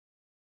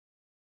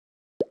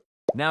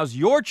Now's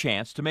your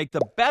chance to make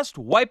the best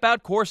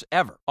Wipeout course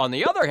ever. On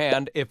the other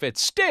hand, if it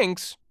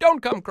stinks,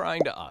 don't come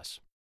crying to us.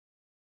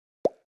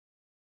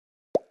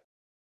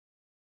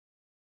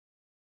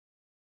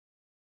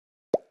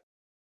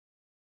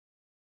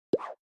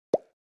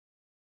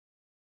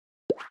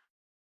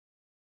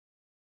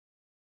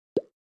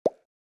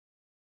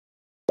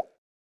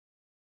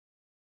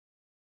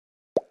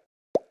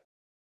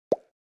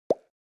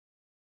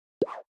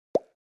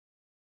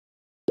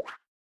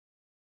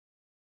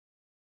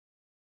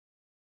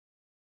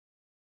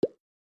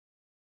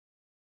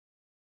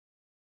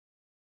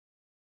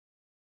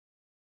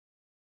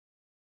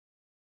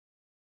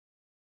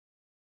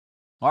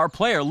 Our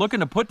player looking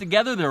to put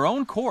together their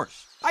own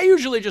course. I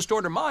usually just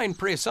order mine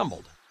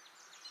pre-assembled.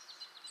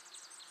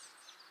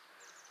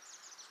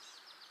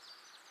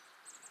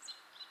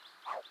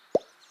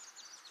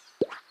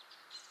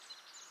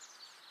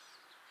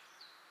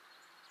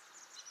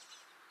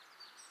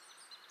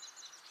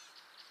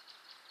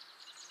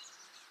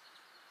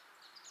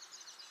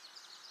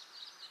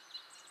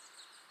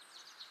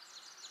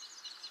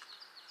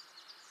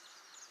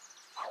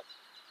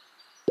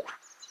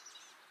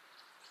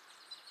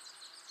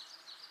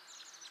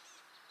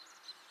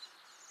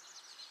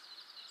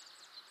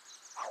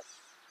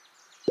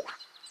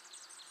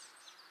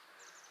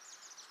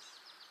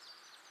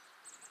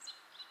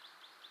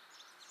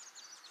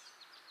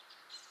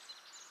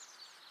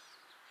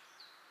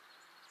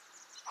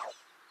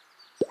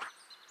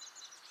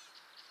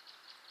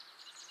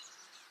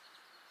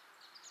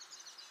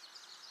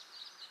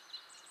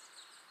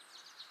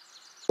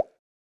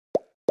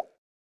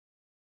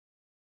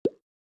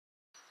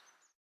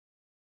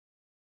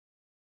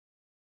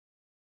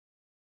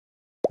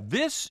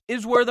 This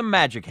is where the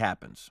magic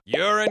happens.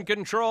 You're in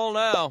control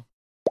now.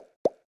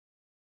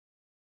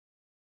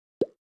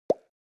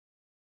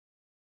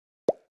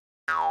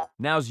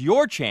 Now's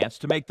your chance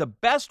to make the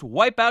best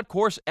Wipeout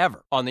course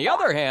ever. On the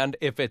other hand,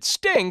 if it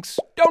stinks,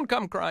 don't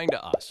come crying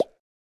to us.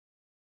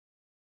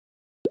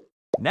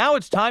 Now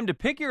it's time to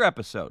pick your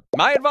episode.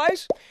 My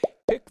advice?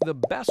 Pick the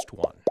best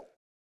one.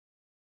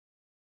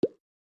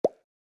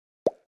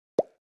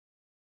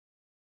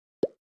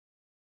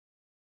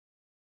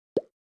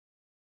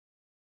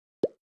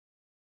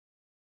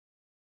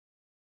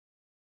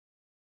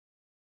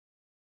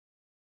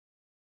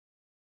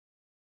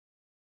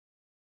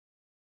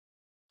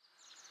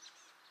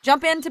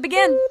 Jump in to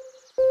begin.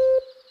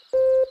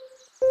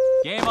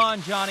 Game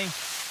on, Johnny.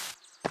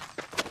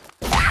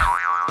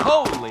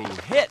 Holy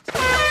hit!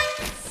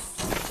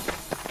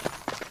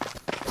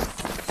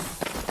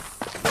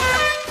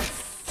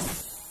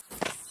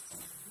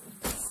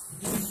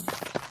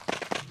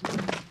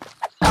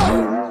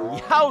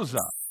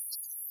 Yowza!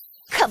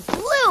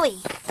 Kablooey!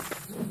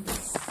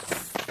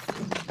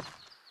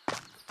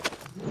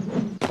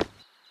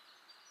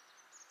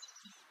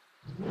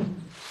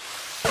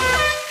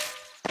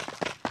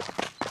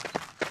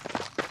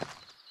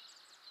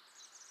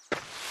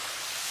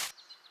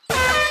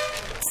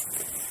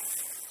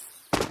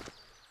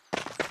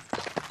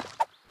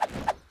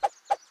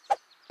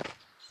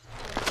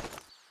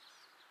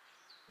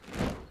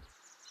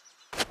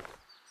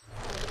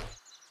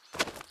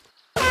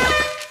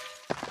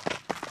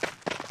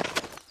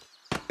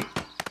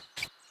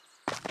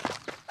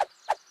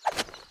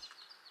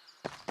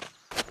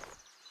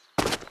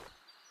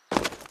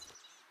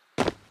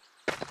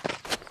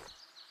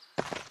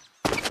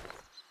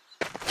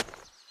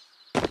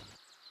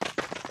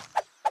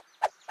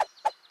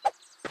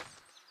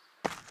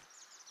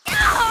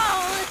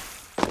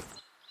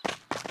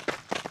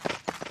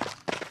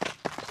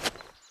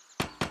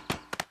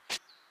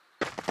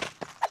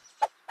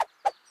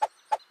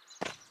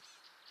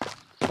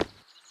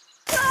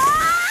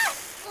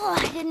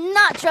 I did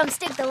not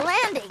drumstick the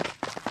landing.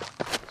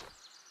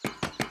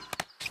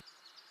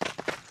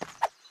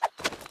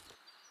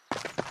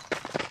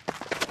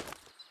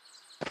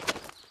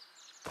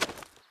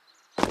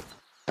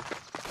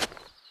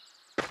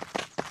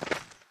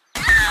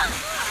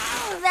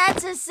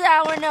 That's a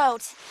sour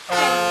note.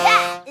 And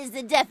that is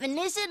the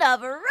definition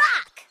of a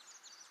rock.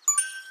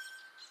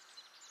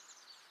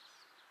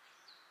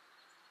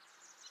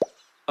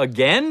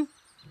 Again?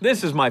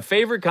 This is my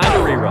favorite kind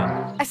of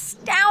rerun.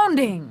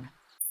 Astounding.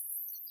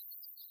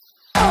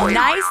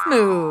 Nice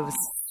moves.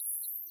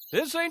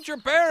 This ain't your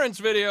parents'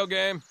 video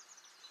game.